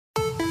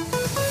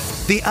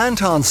The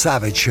Anton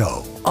Savage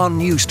Show on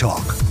News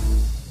Talk.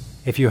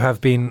 If you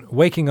have been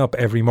waking up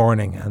every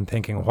morning and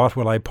thinking, what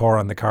will I pour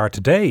on the car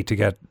today to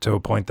get to a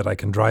point that I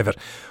can drive it?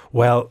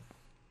 Well,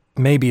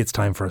 maybe it's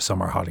time for a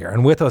summer holiday.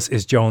 And with us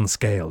is Joan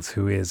Scales,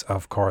 who is,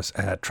 of course,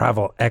 a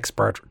travel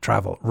expert,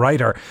 travel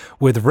writer,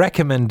 with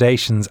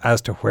recommendations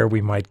as to where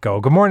we might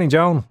go. Good morning,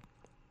 Joan.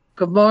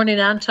 Good morning,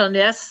 Anton.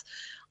 Yes,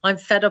 I'm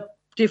fed up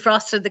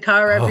defrosting the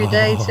car every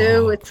day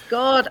too. It's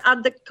good.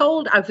 And the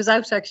cold, I was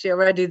out actually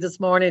already this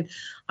morning.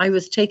 I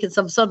was taking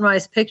some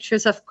sunrise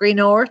pictures of Green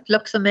Earth.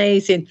 Looks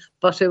amazing,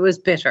 but it was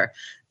bitter.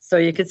 So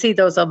you can see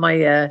those on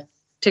my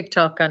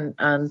TikTok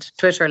and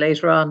Twitter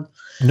later on.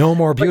 No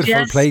more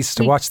beautiful place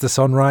to watch the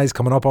sunrise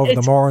coming up over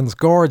the moorns.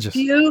 Gorgeous.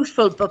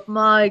 Beautiful, but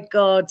my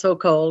God, so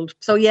cold.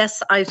 So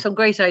yes, I have some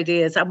great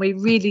ideas and we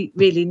really,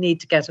 really need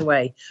to get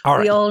away.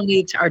 We all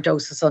need our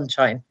dose of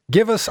sunshine.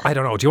 Give us, I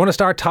don't know, do you want to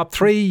start top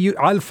three?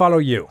 I'll follow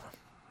you.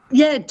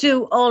 Yeah,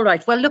 do. All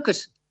right. Well,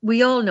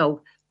 we all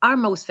know our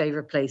most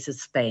favourite place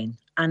is Spain,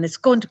 and it's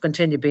going to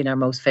continue being our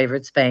most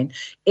favourite Spain.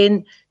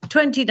 In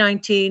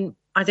 2019,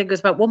 I think it was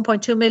about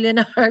 1.2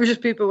 million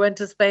Irish people went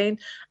to Spain,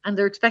 and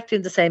they're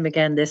expecting the same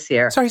again this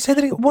year. Sorry, say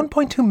that again.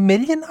 1.2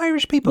 million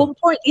Irish people?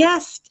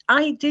 Yes,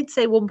 I did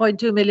say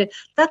 1.2 million.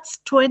 That's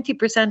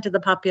 20% of the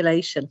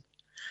population.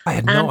 I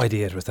had no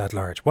idea it was that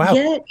large. Wow.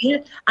 Yeah.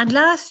 And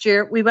last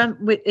year, we went,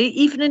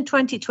 even in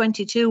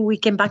 2022, we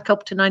came back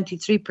up to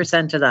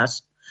 93% of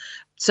that.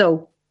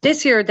 So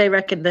this year, they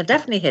reckon they'll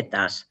definitely hit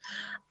that.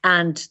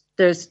 And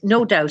there's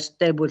no doubt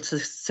they will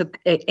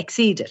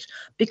exceed it,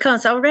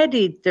 because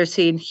already they're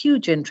seeing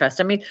huge interest.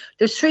 I mean,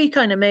 there's three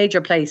kind of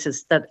major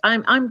places that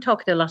I'm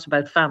talking a lot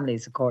about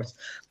families, of course,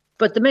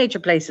 but the major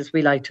places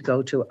we like to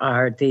go to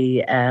are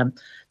the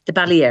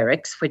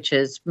Balearics, which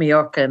is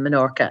Mallorca,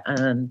 Menorca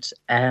and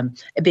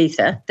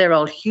Ibiza. They're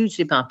all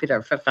hugely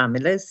popular for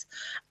families.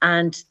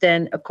 And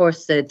then, of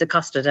course, the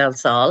Costa del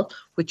Sol,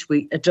 which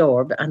we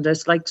adore. And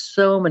there's like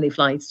so many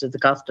flights to the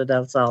Costa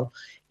del Sol.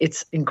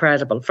 It's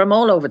incredible from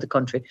all over the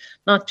country,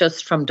 not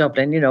just from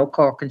Dublin,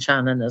 Cork and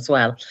Shannon as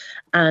well.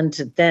 And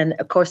then,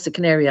 of course, the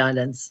Canary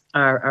Islands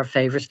are our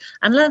favourite.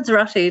 And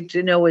Lanzarote,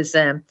 is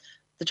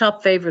the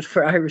top favourite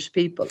for Irish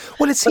people.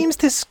 Well, it seems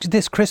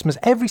this Christmas,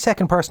 every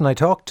second person I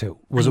talked to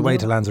was away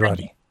to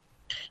Lanzarote.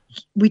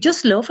 We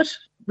just love it.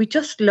 We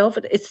just love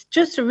it. It's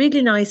just a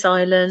really nice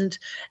island.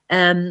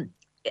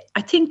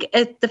 I think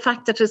the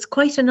fact that it's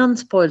quite an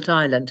unspoilt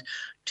island.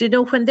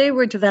 When they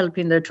were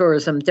developing their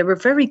tourism, they were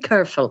very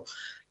careful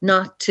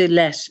not to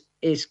let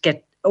it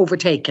get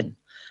overtaken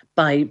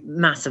by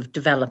massive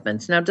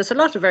developments. Now, there's a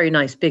lot of very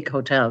nice big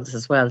hotels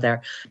as well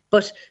there,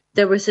 but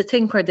there was a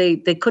thing where they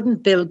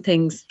couldn't build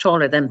things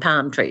taller than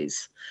palm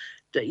trees,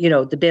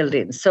 the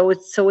buildings. So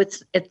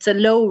it's a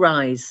low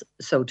rise,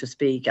 so to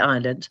speak,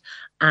 island,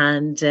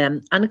 and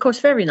of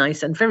course very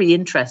nice and very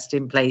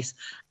interesting place.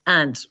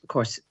 And of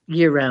course,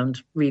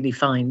 year-round, really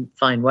fine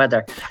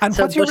weather. And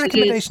what's your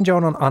recommendation,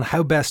 Joan, on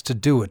how best to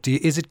do it?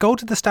 Is it go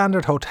to the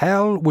standard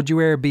hotel? Would you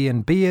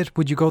Airbnb it?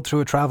 Would you go through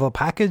a travel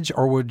package,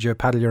 or would you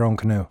paddle your own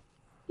canoe?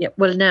 Yeah,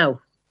 well,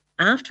 now,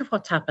 after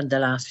what's happened the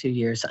last few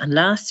years, and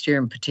last year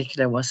in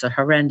particular was a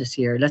horrendous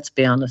year, let's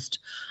be honest.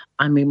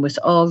 I mean, with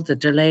all the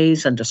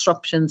delays and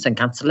disruptions and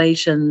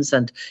cancellations,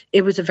 and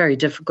it was a very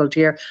difficult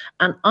year.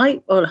 And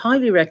I will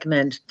highly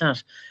recommend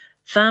that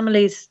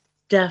families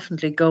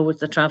definitely go with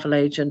the travel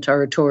agent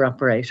or a tour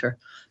operator,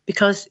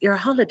 because your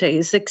holiday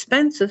is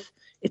expensive.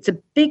 It's a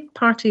big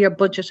part of your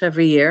budget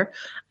every year,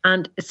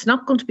 and it's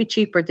not going to be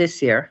cheaper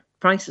this year.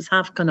 Prices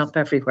have gone up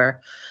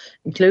everywhere,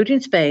 including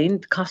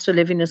Spain. The cost of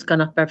living has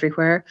gone up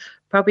everywhere,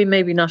 probably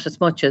maybe not as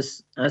much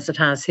as it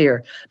has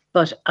here.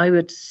 But I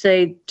would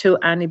say to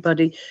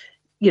anybody,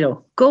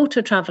 go to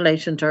a travel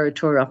agent or a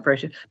tour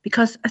operator,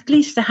 because at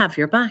least they have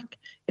your back.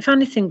 If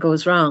anything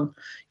goes wrong,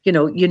 you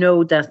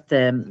know that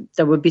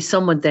there will be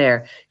someone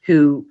there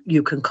who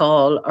you can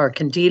call or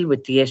can deal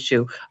with the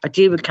issue or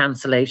deal with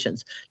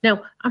cancellations.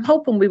 Now, I'm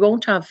hoping we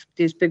won't have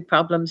these big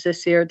problems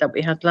this year that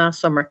we had last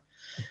summer.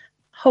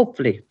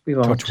 Hopefully we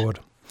won't. Touch wood.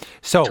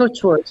 So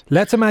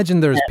let's imagine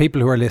there's people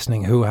who are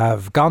listening who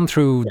have gone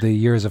through the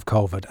years of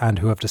COVID and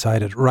who have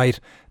decided, right,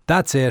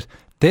 that's it.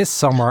 This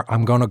summer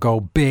I'm going to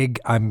go big.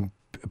 I'm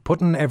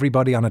putting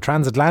everybody on a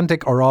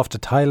transatlantic or off to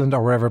Thailand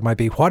or wherever it might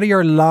be. What are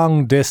your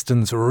long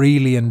distance,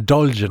 really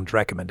indulgent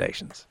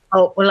recommendations?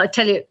 Oh, well, I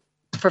tell you,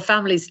 for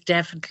families,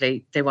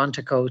 definitely they want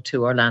to go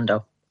to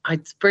Orlando.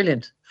 It's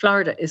brilliant.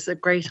 Florida is a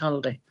great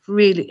holiday.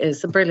 Really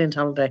is a brilliant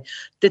holiday.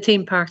 The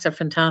theme parks are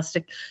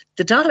fantastic.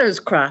 The dollar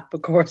is crap,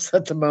 of course,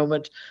 at the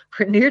moment.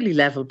 We're nearly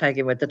level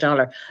pegging with the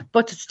dollar.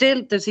 But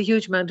still, there's a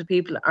huge amount of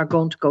people are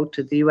going to go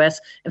to the US.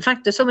 In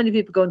fact, there's so many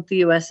people going to the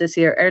US this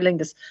year. Aer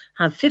Lingus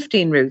have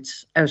 15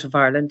 routes out of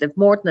Ireland. They've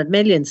more than 1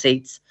 million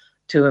seats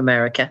to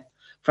America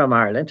from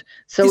Ireland.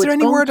 So is there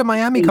any word of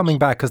Miami coming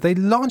back? Because they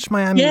launched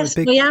Miami. Yes,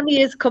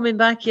 Miami is coming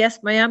back. Yes,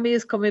 Miami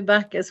is coming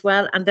back as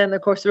well. And then,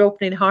 of course, they're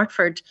opening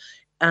Hartford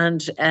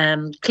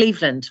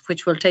Cleveland,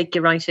 which will take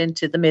you right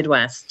into the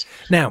Midwest.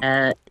 Now,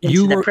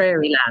 into the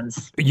prairie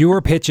lands. You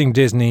were pitching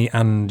Disney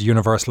and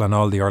Universal and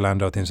all the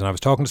Orlando things, and I was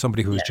talking to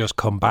somebody who's just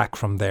come back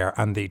from there,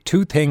 and the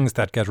two things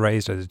that get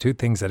raised are the two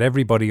things that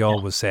everybody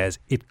always says.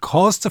 It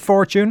costs a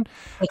fortune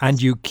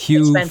and you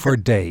queue for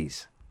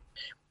days.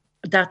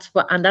 That's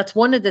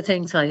one of the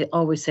things I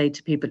always say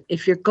to people.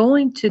 If you're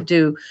going to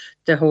do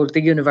the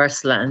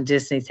Universal and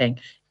Disney thing,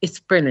 it's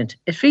brilliant.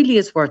 It really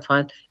is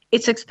worthwhile.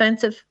 It's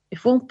expensive.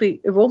 It won't be.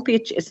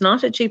 It's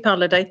not a cheap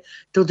holiday.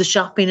 Though the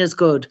shopping is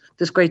good.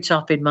 There's great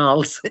shopping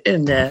malls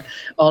in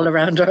all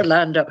around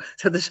Orlando.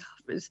 So the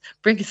shoppers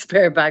bring a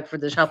spare bag for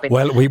the shopping.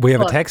 Well, we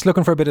have a text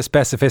looking for a bit of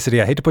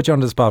specificity. I hate to put you on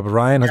the spot, but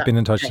Ryan has been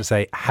in touch to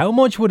say, how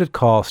much would it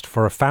cost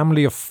for a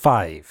family of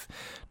 5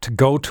 to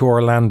go to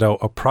Orlando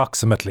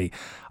approximately?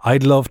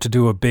 I'd love to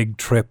do a big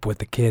trip with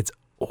the kids.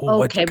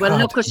 Oh, okay, well,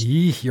 look,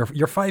 you're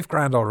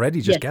 $5,000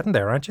 already just getting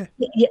there, aren't you?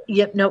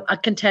 Yeah. No, I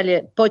can tell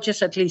you,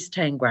 budget at least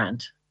 10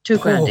 grand,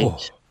 $2,000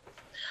 each.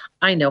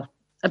 I know.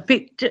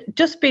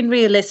 Just being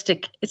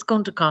realistic, it's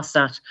going to cost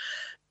that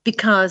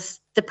because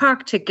the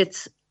park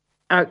tickets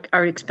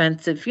are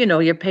expensive. You know,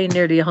 you're paying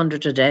nearly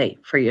 $100 a day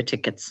for your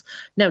tickets.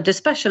 Now, the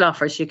special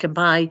offers, you can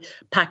buy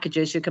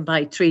packages, you can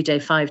buy 3-day,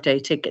 5-day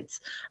tickets,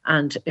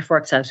 and it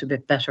works out a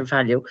bit better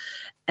value.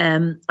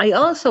 I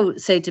also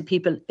say to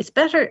people, it's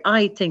better,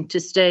 I think, to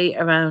stay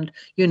around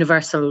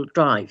Universal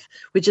Drive,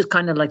 which is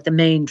kind of like the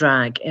main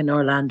drag in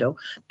Orlando,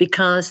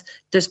 because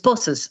there's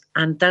buses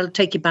and they'll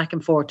take you back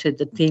and forth to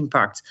the theme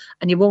parks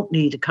and you won't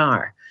need a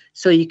car.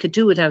 So you could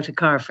do without a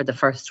car for the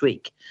first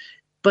week.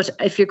 But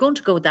if you're going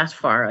to go that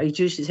far, I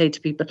usually say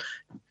to people,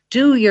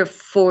 do your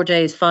 4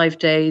 days, 5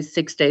 days,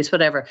 6 days,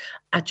 whatever,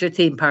 at your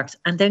theme parks,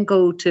 and then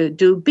go to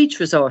do beach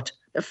resort.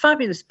 They're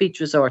fabulous beach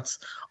resorts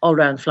all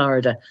around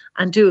Florida,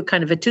 and do a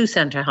kind of a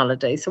 2-center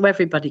holiday. So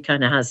everybody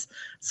kind of has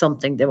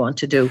something they want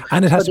to do.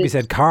 And it has to be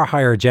said, car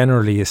hire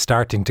generally is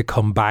starting to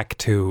come back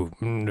to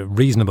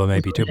reasonable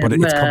maybe too, but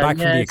it's come back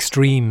from the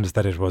extremes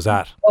that it was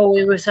at. Oh,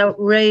 it was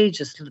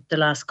outrageous the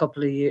last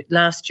couple of years.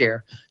 Last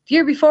year. The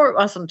year before it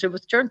wasn't. It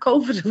was during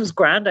COVID. It was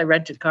grand. I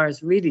rented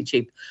cars really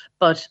cheap.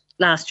 But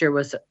last year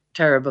was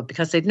terrible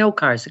because they had no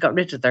cars. They got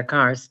rid of their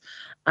cars.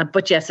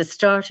 But yes, it's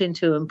starting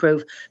to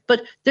improve.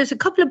 But there's a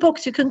couple of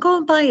books. You can go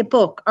and buy a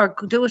book or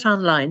do it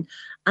online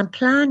and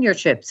plan your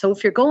trip. So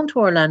if you're going to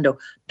Orlando,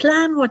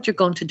 plan what you're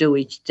going to do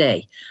each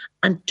day.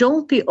 And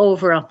don't be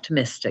over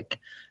optimistic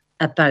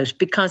about,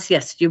 because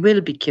yes, you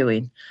will be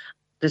queuing.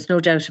 There's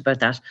no doubt about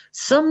that.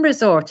 Some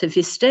resorts, if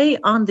you stay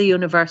on the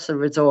Universal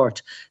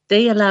Resort,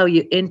 they allow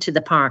you into the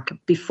park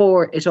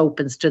before it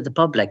opens to the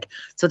public.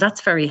 So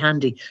that's very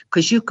handy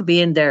because you could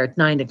be in there at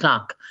 9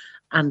 o'clock.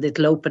 And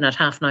it'll open at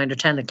 9:30 or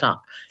 10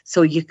 o'clock.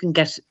 So you can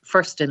get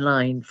first in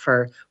line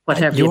for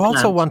whatever you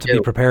also want to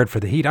be prepared for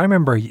the heat. I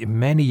remember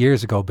many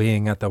years ago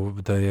being at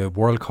the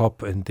World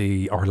Cup in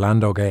the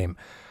Orlando game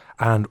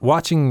and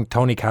watching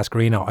Tony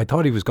Cascarino. I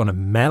thought he was going to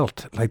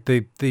melt. Like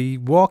the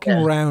walking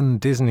around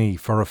Disney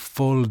for a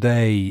full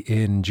day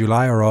in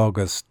July or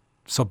August,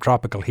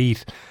 subtropical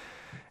heat.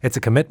 It's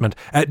a commitment.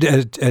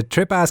 A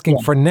trip asking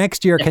for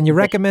next year, can you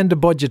recommend a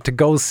budget to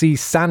go see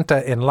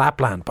Santa in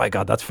Lapland? By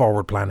God, that's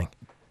forward planning.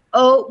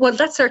 Oh, well,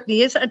 that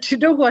certainly is. And you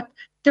know what?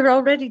 The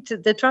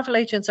travel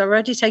agents are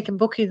already taking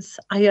bookings.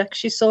 I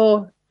actually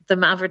saw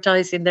them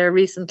advertising there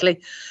recently.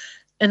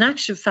 In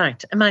actual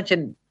fact,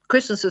 imagine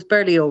Christmas was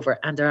barely over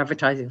and they're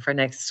advertising for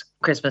next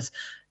Christmas.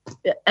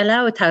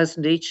 Allow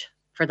 $1,000 each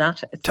for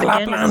that. To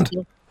Lapland.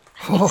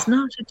 It's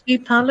not a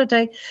cheap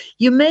holiday.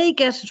 You may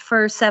get it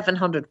for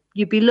 $700.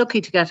 You'd be lucky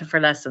to get it for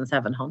less than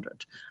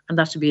 $700. And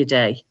that would be a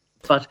day.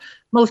 But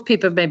most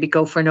people maybe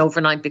go for an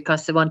overnight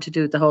because they want to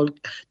do the whole,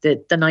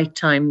 the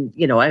nighttime,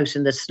 you know, out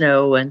in the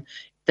snow and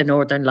the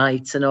northern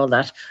lights and all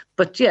that.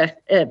 But yeah,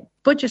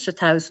 budget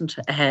 $1,000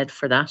 ahead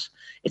for that.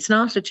 It's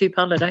not a cheap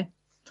holiday.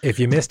 If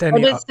you missed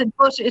any...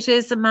 But it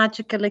is a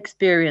magical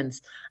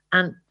experience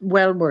and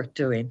well worth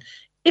doing.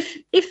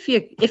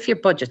 If your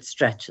budget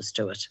stretches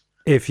to it.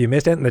 If you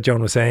missed anything that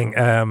Joan was saying,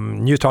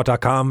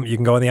 newstalk.com, you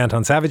can go on the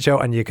Anton Savage Show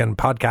and you can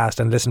podcast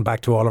and listen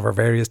back to all of our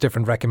various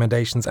different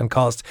recommendations and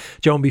costs.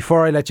 Joan,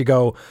 before I let you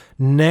go,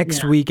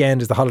 next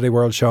weekend is the Holiday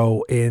World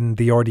Show in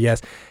the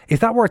RDS. Is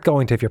that worth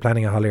going to if you're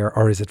planning a holiday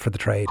or is it for the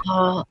trade?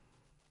 Oh,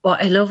 well,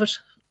 I love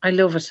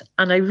it.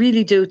 And I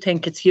really do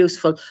think it's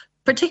useful,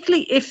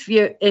 particularly if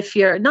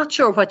you're not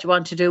sure what you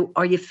want to do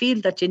or you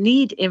feel that you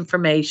need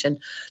information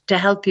to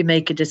help you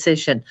make a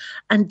decision.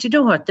 And you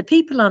know what? The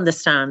people on the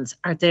stands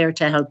are there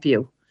to help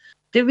you.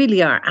 They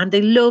really are. And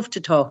they love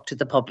to talk to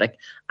the public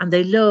and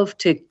they love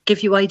to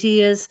give you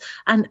ideas.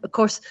 And of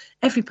course,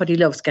 everybody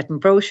loves getting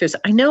brochures.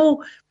 I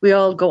know we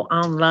all go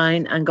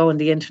online and go on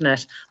the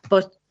internet,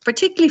 but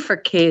particularly for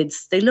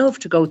kids, they love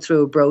to go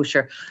through a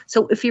brochure.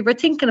 So if you were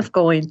thinking of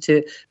going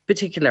to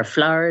particular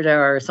Florida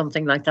or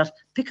something like that,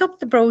 pick up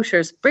the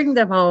brochures, bring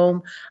them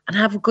home and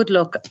have a good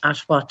look at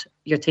what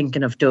you're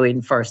thinking of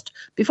doing first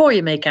before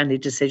you make any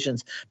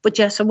decisions. But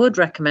yes, I would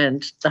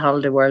recommend the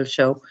Holiday World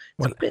show.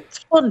 It's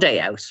a fun day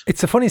out.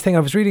 It's the funniest thing. I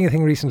was reading a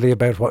thing recently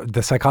about what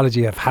the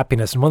psychology of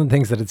happiness, and one of the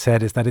things that it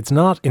said is that it's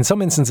not, in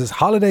some instances,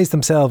 holidays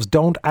themselves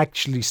don't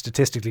actually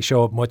statistically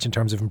show up much in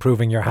terms of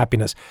improving your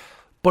happiness.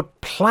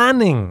 But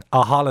planning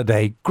a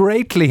holiday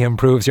greatly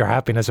improves your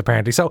happiness,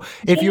 apparently. So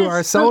if you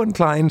are so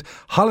inclined,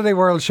 Holiday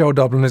World Show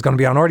Dublin is going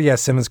to be on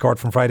RDS Simmons Court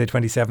from Friday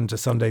 27 to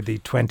Sunday the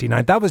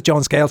 29th. That was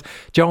Joan Scales.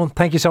 Joan,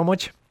 thank you so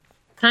much.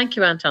 Thank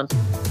you, Anton.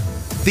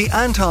 The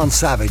Anton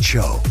Savage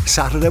Show,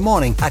 Saturday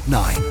morning at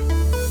 9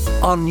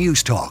 on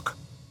News Talk.